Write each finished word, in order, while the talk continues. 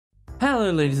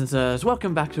Hello ladies and sirs,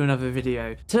 welcome back to another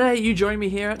video. Today you join me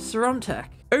here at Seromtech.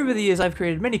 Over the years I've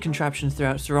created many contraptions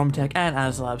throughout Seromtech and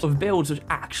ASLabs of builds which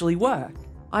actually work.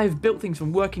 I've built things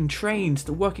from working trains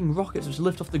to working rockets which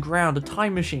lift off the ground to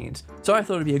time machines, so I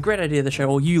thought it'd be a great idea to show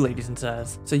all you ladies and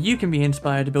sirs, so you can be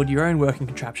inspired to build your own working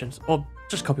contraptions, or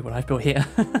just copy what I've built here.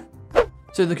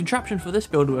 So the contraption for this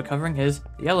build we're covering is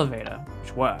the elevator,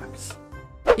 which works.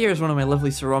 Here is one of my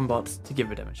lovely Serombots to give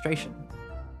a demonstration.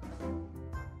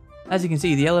 As you can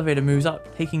see, the elevator moves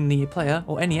up, taking the player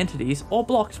or any entities or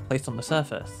blocks placed on the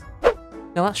surface.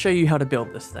 Now let's show you how to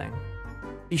build this thing.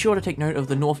 Be sure to take note of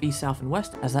the north, east, south and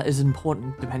west, as that is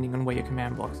important depending on where your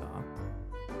command blocks are.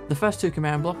 The first two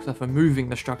command blocks are for moving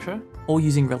the structure or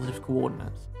using relative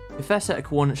coordinates. Your first set of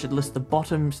coordinates should list the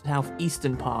bottom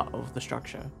southeastern part of the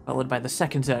structure, followed by the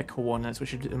second set of coordinates which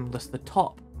should list the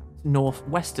top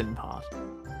northwestern part,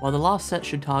 while the last set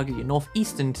should target your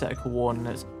northeastern set of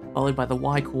coordinates, followed by the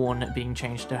Y coordinate being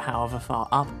changed to however far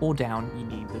up or down you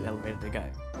need the elevator to go.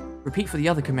 Repeat for the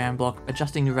other command block,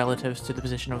 adjusting the relatives to the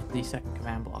position of the second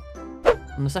command block.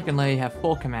 On the second layer you have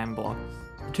 4 command blocks.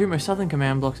 The two most southern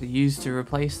command blocks are used to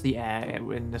replace the air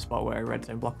in the spot where a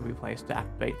redstone block will be placed to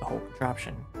activate the whole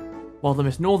contraption, while the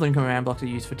most northern command blocks are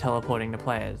used for teleporting the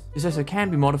players. This also can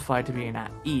be modified to be an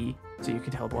 @E, so you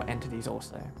can teleport entities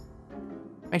also.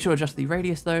 Make sure to adjust the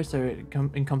radius though, so it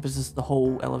encompasses the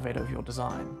whole elevator of your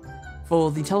design.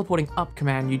 For the teleporting up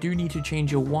command, you do need to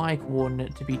change your Y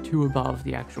coordinate to be 2 above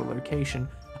the actual location,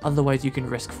 otherwise you can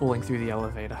risk falling through the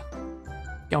elevator.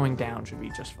 Going down should be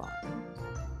just fine.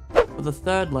 For the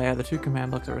third layer, the 2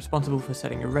 command blocks are responsible for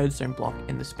setting a redstone block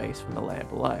in the space from the layer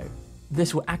below.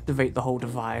 This will activate the whole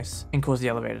device and cause the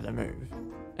elevator to move.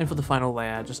 And for the final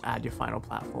layer, just add your final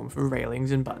platform for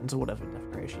railings and buttons or whatever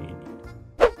decoration you need.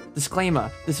 Disclaimer,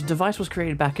 this device was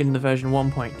created back in the version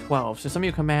 1.12, so some of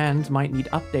your commands might need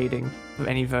updating for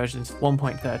any versions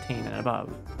 1.13 and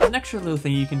above. As an extra little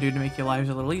thing you can do to make your lives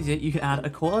a little easier, you can add a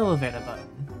call elevator button,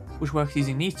 which works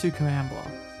using these 2 command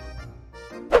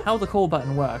blocks. How the call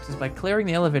button works is by clearing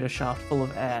the elevator shaft full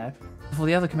of air, before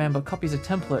the other command block copies a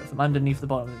template from underneath the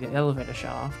bottom of the elevator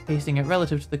shaft, pasting it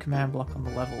relative to the command block on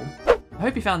the level. I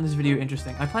hope you found this video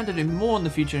interesting. I plan to do more in the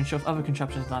future and show off other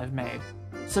contraptions that I've made.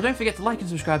 So don't forget to like and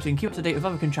subscribe so you can keep up to date with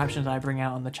other contraptions I bring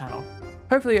out on the channel.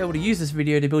 Hopefully you're able to use this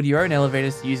video to build your own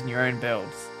elevators to use in your own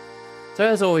builds. So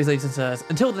as always ladies and sirs,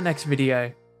 until the next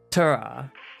video, ta-ra!